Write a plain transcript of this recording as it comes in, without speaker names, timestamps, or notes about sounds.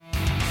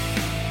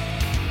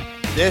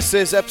This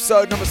is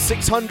episode number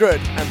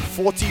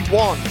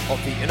 641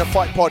 of the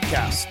InnerFight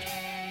podcast.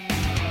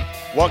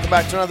 Welcome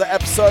back to another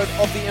episode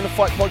of the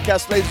InnerFight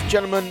podcast, ladies and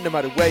gentlemen. No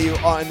matter where you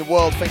are in the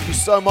world, thank you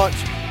so much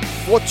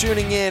for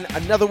tuning in.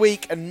 Another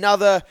week,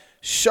 another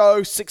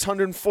show,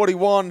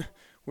 641.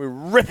 We're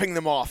ripping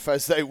them off,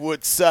 as they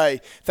would say.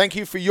 Thank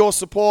you for your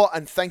support,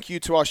 and thank you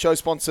to our show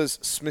sponsors,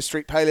 Smith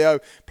Street Paleo.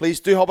 Please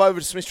do hop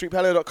over to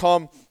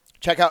smithstreetpaleo.com.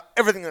 Check out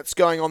everything that's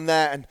going on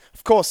there. And,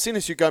 of course, as soon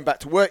as you're going back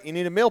to work, you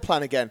need a meal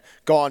plan again.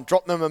 Go on,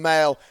 drop them a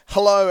mail.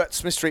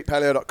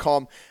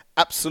 hello@smithstreetpaleo.com.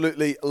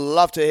 Absolutely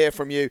love to hear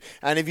from you.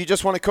 And if you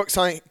just want to cook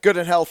something good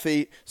and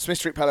healthy,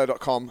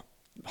 smithstreetpaleo.com.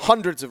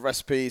 Hundreds of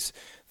recipes.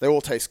 They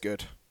all taste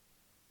good.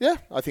 Yeah,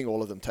 I think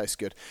all of them taste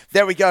good.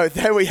 There we go.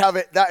 There we have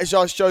it. That is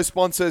our show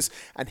sponsors.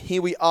 And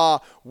here we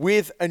are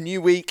with a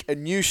new week, a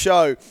new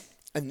show.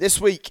 And this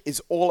week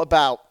is all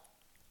about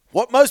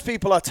what most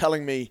people are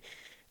telling me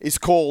is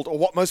called, or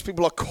what most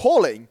people are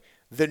calling,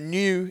 the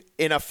new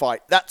InnerFight.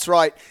 That's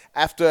right.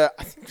 After,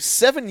 I think,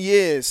 7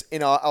 years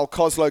in our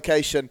Alcoz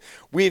location,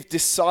 we've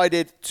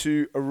decided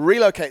to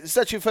relocate. This is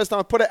actually the first time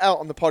I put it out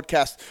on the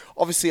podcast.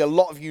 Obviously, a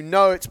lot of you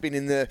know it's been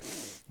in the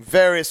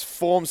various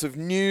forms of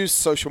news,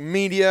 social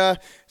media.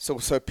 It's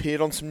also appeared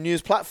on some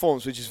news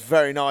platforms, which is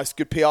very nice.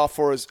 Good PR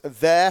for us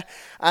there.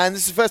 And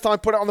this is the first time I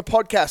put it on the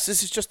podcast.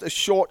 This is just a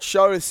short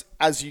show.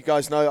 As you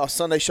guys know, our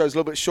Sunday show is a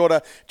little bit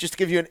shorter. Just to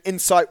give you an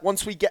insight,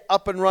 once we get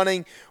up and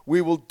running, we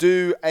will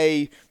do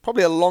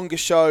probably a longer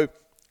show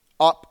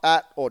up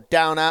at or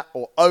down at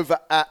or over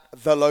at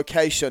the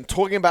location.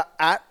 Talking about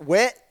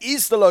where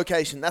is the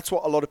location? That's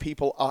what a lot of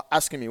people are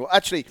asking me. Well,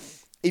 actually,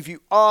 if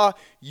you are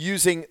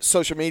using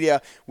social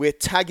media, we're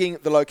tagging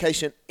the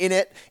location in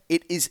it.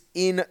 It is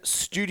in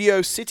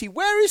Studio City.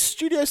 Where is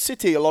Studio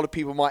City? A lot of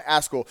people might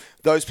ask, or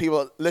those people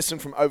that listen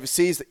from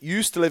overseas that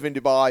used to live in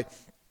Dubai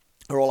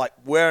are all like,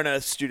 where in a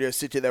Studio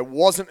City? There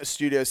wasn't a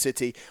Studio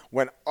City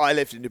when I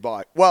lived in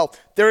Dubai. Well,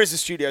 there is a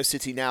Studio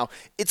City now.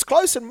 It's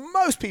close, and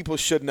most people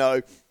should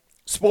know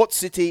Sports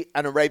City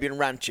and Arabian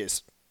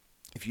Ranches.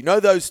 If you know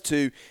those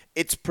two,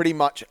 it's pretty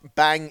much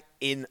bang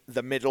in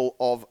the middle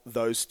of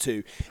those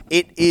two.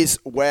 It is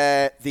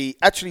where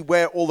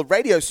all the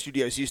radio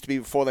studios used to be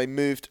before they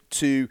moved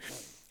to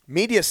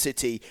Media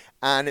City,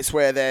 and it's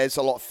where there's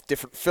a lot of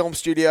different film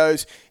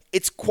studios.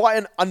 It's quite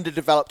an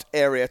underdeveloped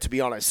area, to be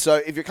honest. So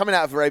if you're coming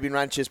out of Arabian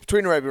Ranches,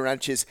 between Arabian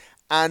Ranches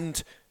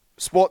and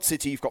Sports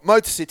City, you've got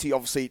Motor City,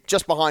 obviously,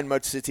 just behind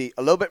Motor City,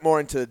 a little bit more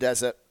into the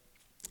desert.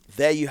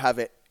 There you have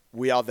it.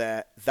 We are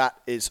there.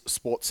 That is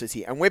Sports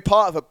City. And we're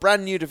part of a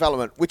brand new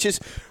development, which is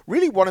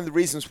really one of the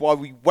reasons why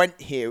we went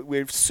here.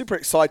 We're super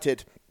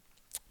excited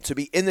to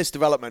be in this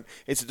development.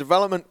 It's a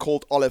development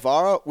called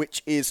Olivara,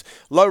 which is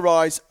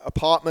low-rise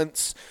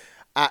apartments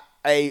at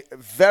a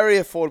very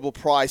affordable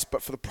price.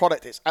 But for the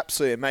product, it's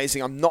absolutely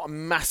amazing. I'm not a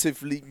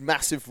massive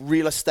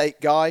real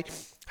estate guy.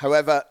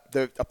 However,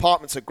 the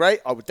apartments are great.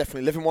 I would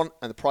definitely live in one,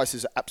 and the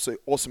prices are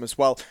absolutely awesome as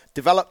well.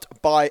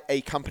 Developed by a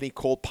company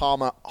called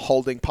Palmer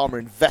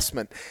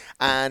Investment,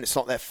 and it's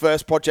not their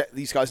first project.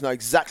 These guys know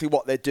exactly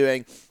what they're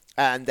doing,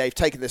 and they've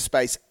taken this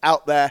space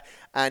out there.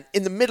 And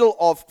in the middle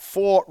of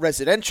 4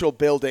 residential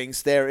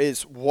buildings, there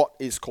is what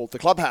is called the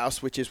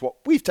clubhouse, which is what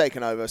we've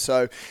taken over.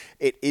 So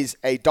it is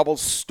a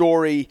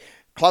double-story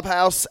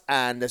clubhouse,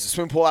 and there's a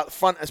swimming pool out the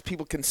front, as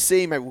people can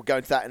see. Maybe we'll go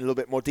into that in a little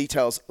bit more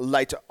details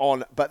later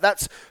on, but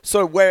that's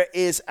sort of where it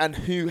is and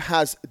who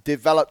has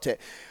developed it.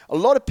 A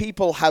lot of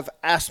people have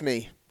asked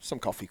me, some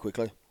coffee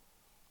quickly,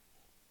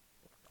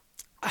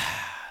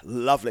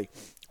 lovely,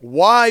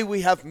 why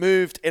we have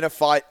moved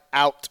InnerFight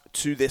out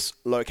to this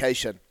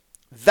location.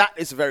 That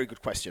is a very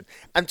good question.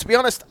 And to be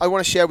honest, I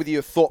want to share with you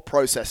a thought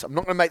process. I'm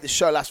not going to make this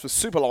show last for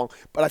super long,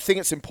 but I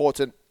think it's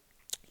important.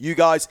 You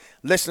guys,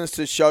 listeners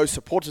to the show,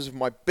 supporters of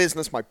my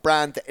business, my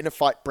brand, the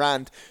InnerFight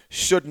brand,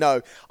 should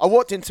know. I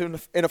walked into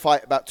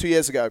InnerFight about 2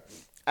 years ago,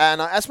 and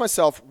I asked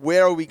myself,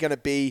 where are we going to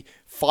be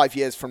 5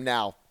 years from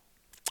now?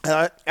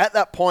 And at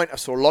that point, I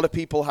saw a lot of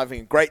people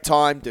having a great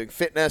time doing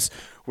fitness.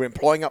 We're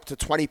employing up to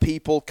 20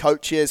 people,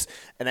 coaches,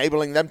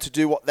 enabling them to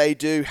do what they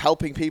do,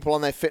 helping people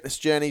on their fitness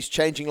journeys,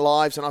 changing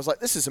lives. And I was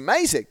like, this is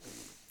amazing.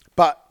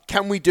 But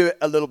can we do it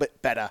a little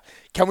bit better?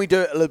 Can we do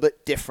it a little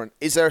bit different?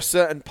 Is there a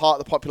certain part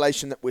of the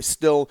population that we're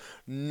still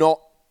not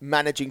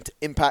managing to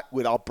impact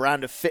with our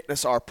brand of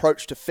fitness, our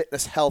approach to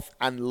fitness, health,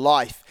 and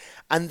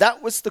life? And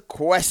that was the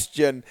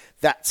question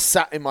that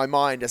sat in my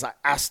mind as I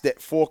asked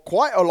it for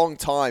quite a long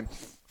time.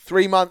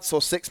 3 months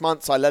or 6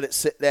 months, I let it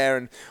sit there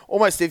and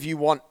almost, if you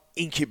want,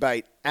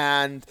 incubate.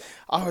 And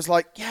I was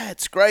like, yeah,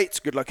 it's great. It's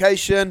a good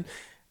location.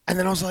 And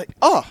then I was like,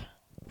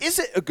 is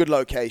it a good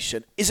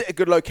location? Is it a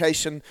good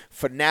location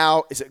for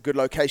now? Is it a good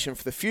location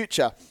for the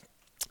future?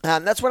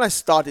 And that's when I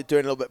started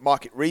doing a little bit of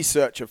market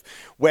research of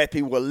where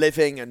people were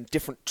living and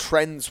different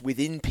trends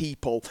within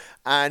people.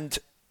 And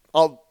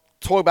I'll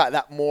talk about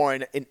that more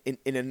in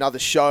another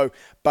show.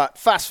 But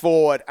fast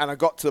forward, and I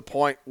got to the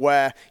point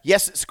where,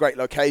 yes, it's a great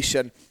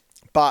location,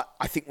 but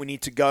I think we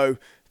need to go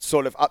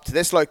sort of up to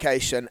this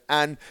location.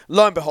 And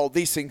lo and behold,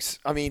 these things,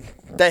 I mean,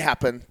 they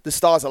happen. The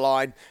stars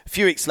align. A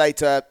few weeks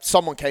later,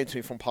 someone came to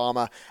me from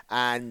Palma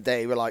and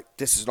they were like,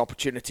 this is an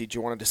opportunity. Do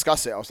you want to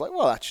discuss it? I was like,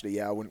 well, actually,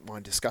 yeah, I wouldn't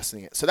mind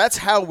discussing it. So that's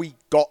how we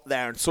got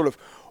there and sort of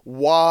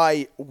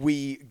why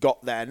we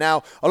got there.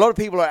 Now, a lot of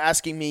people are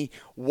asking me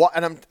what,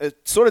 and I'm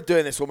sort of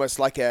doing this almost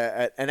like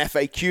an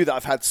FAQ that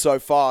I've had so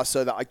far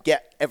so that I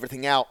get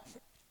everything out.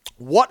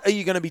 What are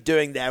you going to be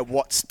doing there?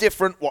 What's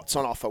different? What's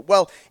on offer?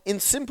 Well,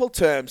 in simple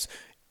terms,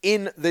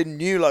 in the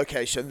new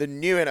location, the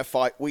new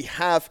InnerFight, we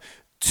have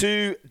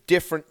two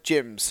different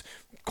gyms.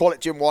 Call it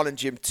Gym 1 and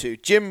Gym 2.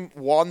 Gym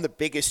 1, the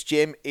biggest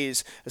gym,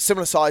 is a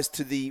similar size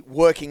to the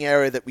working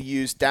area that we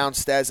use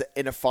downstairs at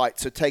InnerFight.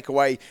 So take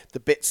away the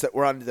bits that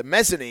were under the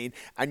mezzanine,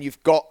 and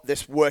you've got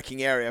this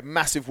working area,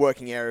 massive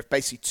working area of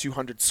basically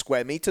 200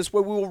 square meters,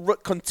 where we will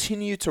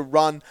continue to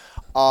run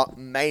our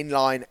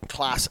mainline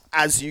class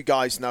as you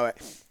guys know it.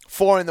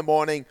 4 in the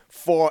morning,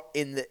 4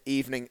 in the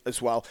evening as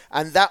well.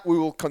 And that we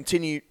will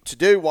continue to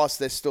do whilst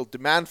there's still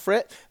demand for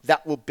it.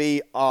 That will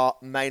be our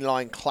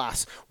mainline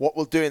class. What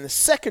we'll do in the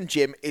second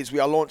gym is we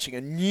are launching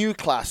a new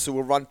class. So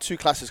we'll run 2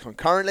 classes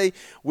concurrently,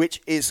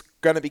 which is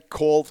going to be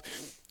called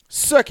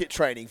circuit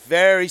training.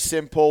 Very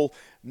simple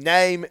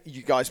name.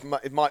 You guys,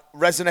 it might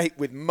resonate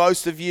with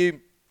most of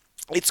you.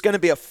 It's going to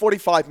be a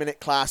 45-minute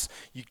class.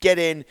 You get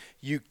in,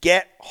 you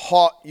get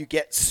hot, you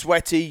get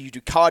sweaty, you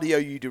do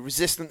cardio, you do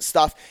resistance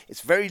stuff.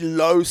 It's very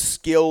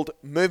low-skilled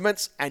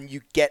movements, and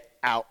you get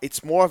out.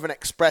 It's more of an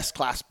express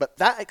class, but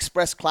that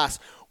express class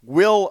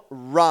will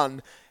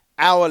run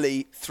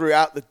hourly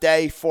throughout the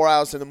day, 4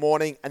 hours in the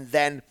morning, and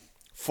then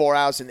 4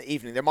 hours in the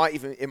evening. It might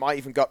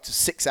even go up to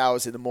 6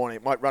 hours in the morning.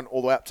 It might run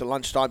all the way up to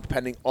lunchtime,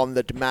 depending on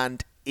the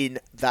demand in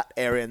that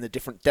area and the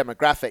different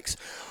demographics.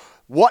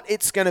 What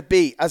it's going to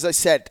be, as I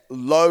said,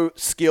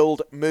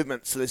 low-skilled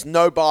movements. So there's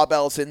no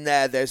barbells in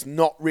there. There's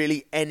not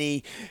really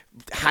any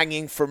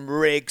hanging from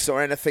rigs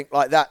or anything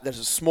like that. There's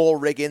a small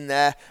rig in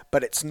there,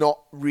 but it's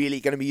not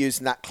really going to be used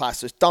in that class.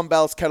 There's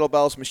dumbbells,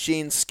 kettlebells,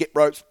 machines, skip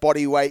ropes,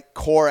 body weight,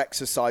 core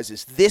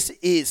exercises. This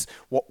is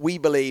what we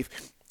believe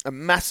a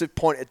massive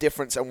point of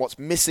difference and what's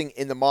missing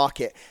in the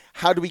market.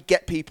 How do we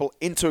get people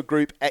into a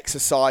group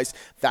exercise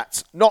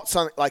that's not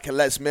something like a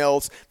Les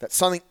Mills, that's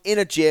something in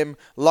a gym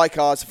like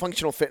ours, a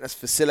functional fitness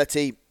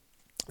facility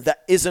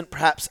that isn't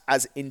perhaps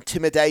as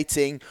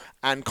intimidating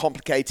and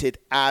complicated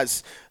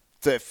as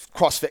the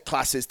CrossFit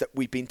classes that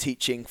we've been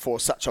teaching for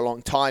such a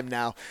long time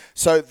now.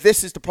 So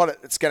this is the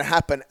product that's going to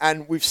happen,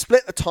 and we've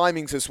split the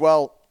timings as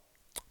well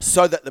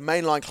so that the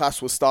mainline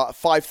class will start at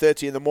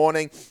 5:30 in the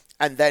morning,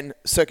 and then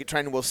circuit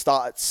training will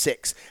start at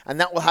 6. And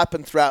that will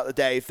happen throughout the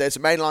day. If there's a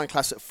mainline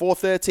class at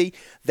 4:30,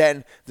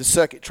 then the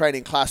circuit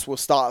training class will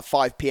start at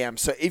 5 p.m.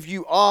 So if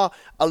you are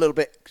a little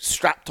bit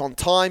strapped on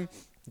time,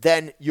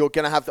 then you're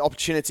going to have the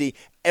opportunity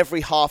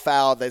every half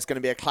hour there's going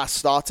to be a class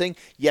starting.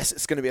 Yes,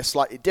 it's going to be a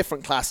slightly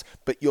different class,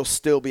 but you'll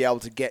still be able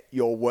to get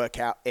your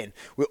workout in.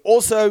 We'll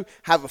also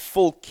have a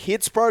full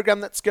kids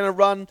program that's going to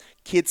run,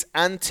 kids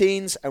and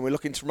teens, and we're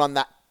looking to run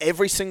that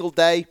every single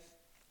day,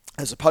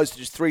 as opposed to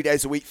just 3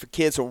 days a week for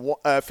kids or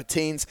for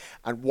teens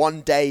and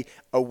 1 day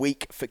a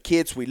week for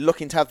kids. We're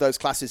looking to have those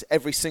classes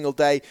every single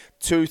day,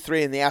 2,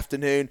 3 in the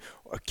afternoon,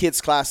 a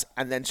kids class,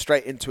 and then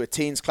straight into a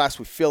teens class.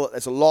 We feel that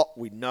there's a lot,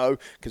 we know,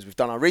 because we've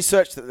done our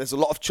research, that there's a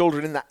lot of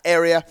children in that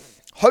area.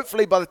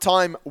 Hopefully by the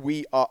time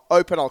we are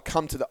open, I'll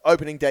come to the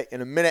opening date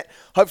in a minute.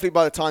 Hopefully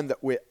by the time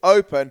that we're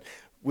open,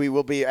 we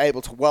will be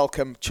able to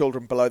welcome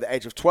children below the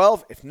age of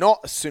 12. If not,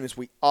 as soon as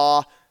we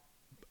are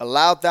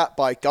allowed that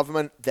by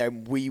government,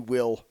 then we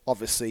will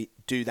obviously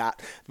do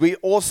that. We're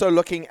also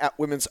looking at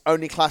women's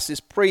only classes,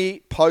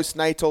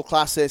 postnatal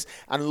classes,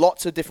 and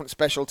lots of different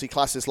specialty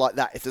classes like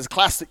that. If there's a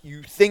class that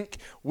you think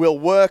will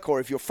work,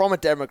 or if you're from a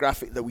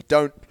demographic that we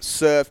don't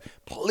serve,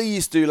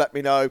 please do let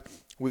me know.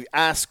 We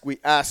ask,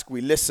 we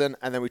listen,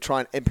 and then we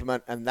try and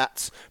implement, and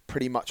that's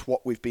pretty much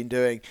what we've been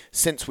doing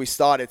since we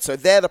started. So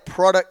they're the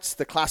products,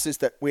 the classes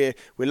that we're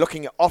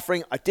looking at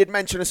offering. I did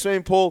mention a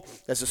swimming pool.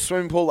 There's a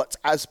swimming pool that's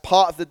as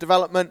part of the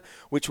development,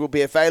 which will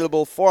be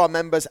available for our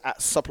members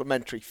at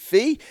supplementary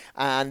fee,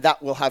 and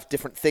that will have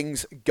different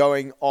things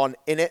going on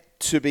in it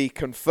to be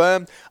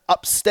confirmed.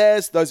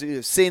 Upstairs, those of you who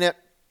have seen it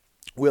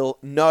will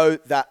know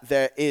that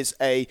there is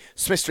a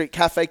Smith Street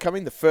Cafe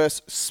coming, the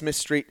first Smith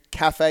Street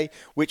Cafe,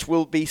 which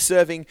will be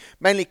serving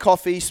mainly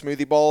coffee,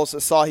 smoothie bowls,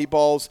 acai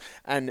bowls,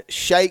 and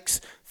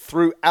shakes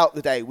throughout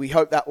the day. We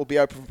hope that will be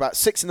open from about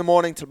 6 in the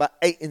morning to about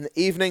 8 in the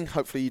evening.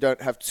 Hopefully you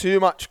don't have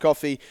too much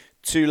coffee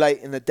too late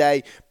in the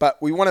day,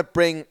 but we want to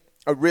bring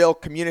a real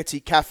community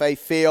cafe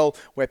feel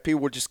where people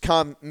will just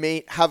come,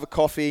 meet, have a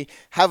coffee,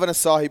 have an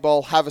acai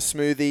bowl, have a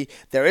smoothie.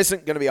 There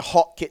isn't going to be a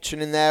hot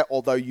kitchen in there,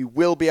 although you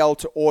will be able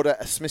to order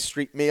a Smith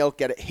Street meal,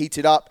 get it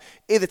heated up,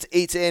 either to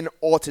eat in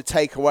or to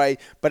take away,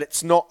 but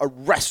it's not a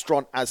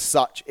restaurant as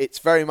such. It's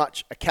very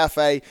much a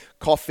cafe,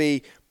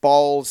 coffee,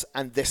 bowls,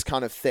 and this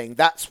kind of thing.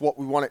 That's what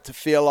we want it to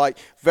feel like.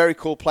 Very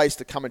cool place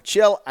to come and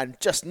chill. And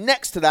just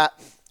next to that,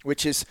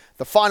 which is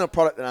the final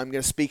product that I'm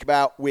going to speak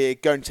about. We're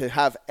going to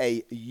have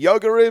a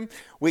yoga room,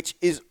 which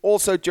is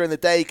also during the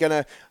day going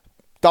to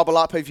double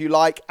up, if you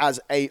like, as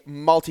a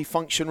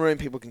multi-function room.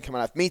 People can come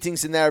and have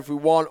meetings in there if we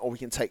want, or we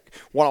can take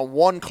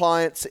one-on-one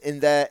clients in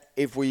there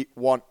if we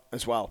want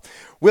as well.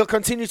 We'll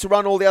continue to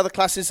run all the other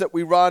classes that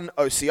we run.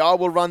 OCR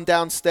will run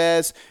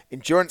downstairs.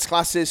 Endurance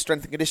classes,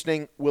 strength and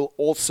conditioning will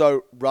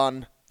also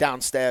run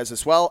downstairs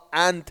as well.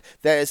 And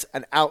there's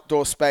an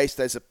outdoor space.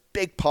 There's a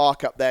big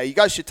park up there. You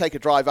guys should take a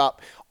drive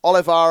up.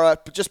 Olivara,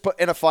 just put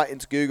InnerFight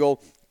into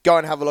Google. Go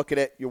and have a look at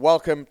it. You're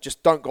welcome.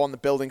 Just don't go on the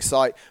building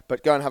site,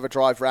 but go and have a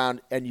drive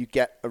around and you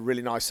get a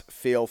really nice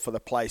feel for the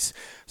place.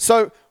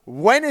 So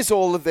when is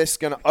all of this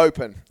going to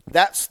open?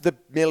 That's the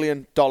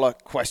million-dollar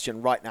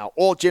question right now.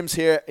 All gyms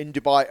here in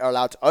Dubai are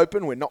allowed to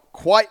open. We're not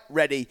quite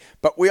ready,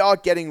 but we are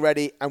getting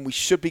ready and we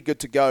should be good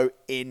to go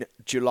in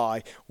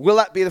July. Will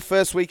that be the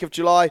first week of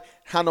July?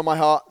 Hand on my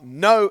heart,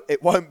 no,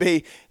 it won't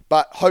be,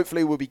 but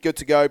hopefully we'll be good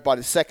to go by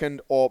the second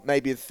or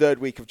maybe the third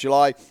week of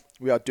July.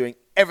 We are doing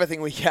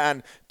everything we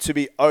can to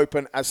be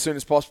open as soon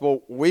as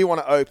possible. We want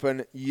to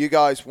open. You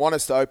guys want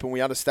us to open.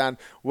 We understand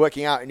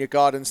working out in your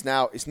gardens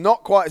now is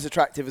not quite as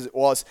attractive as it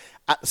was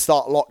at the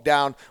start of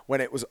lockdown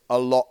when it was a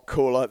lot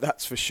cooler.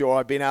 That's for sure.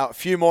 I've been out a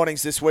few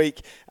mornings this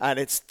week and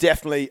it's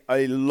definitely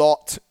a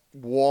lot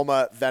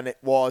warmer than it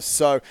was.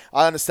 So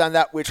I understand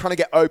that. We're trying to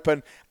get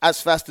open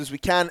as fast as we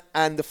can.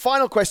 And the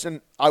final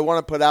question I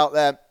want to put out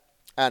there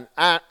and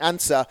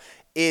answer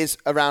is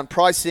around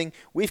pricing.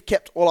 We've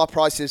kept all our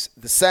prices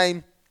the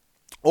same.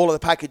 All of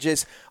the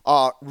packages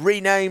are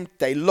renamed.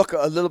 They look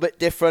a little bit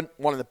different.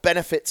 One of the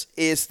benefits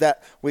is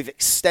that we've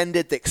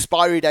extended the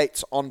expiry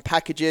dates on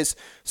packages.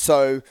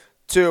 So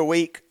 2 a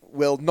week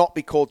will not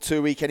be called 2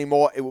 a week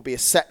anymore. It will be a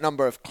set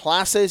number of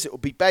classes. It will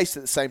be based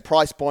at the same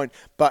price point,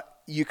 but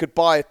you could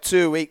buy a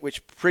 2 a week,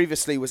 which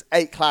previously was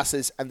 8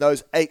 classes, and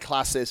those 8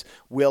 classes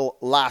will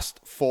last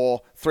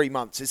for 3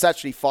 months. It's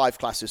actually 5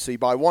 classes. So you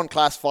buy 1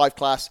 class, 5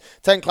 class,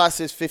 10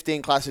 classes,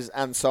 15 classes,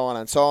 and so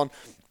on,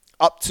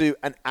 up to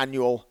an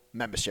annual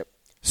membership.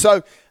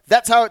 So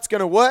that's how it's going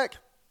to work.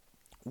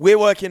 We're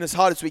working as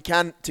hard as we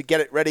can to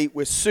get it ready.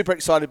 We're super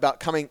excited about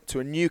coming to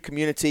a new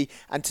community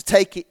and to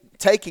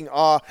taking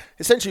our,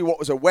 essentially what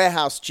was a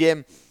warehouse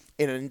gym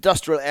in an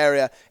industrial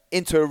area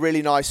into a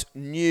really nice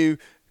new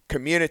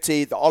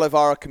community, the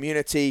Olivara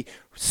community,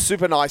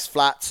 super nice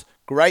flats,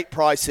 great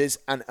prices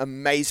and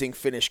amazing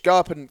finish. Go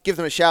up and give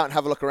them a shout and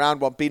have a look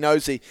around. Well, be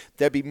nosy.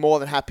 They'll be more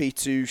than happy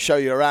to show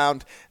you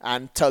around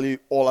and tell you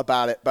all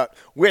about it. But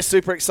we're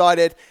super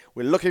excited.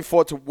 We're looking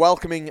forward to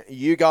welcoming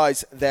you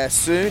guys there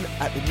soon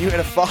at the new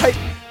InnerFight.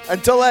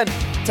 Until then,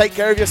 take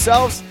care of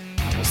yourselves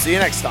and we'll see you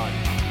next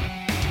time.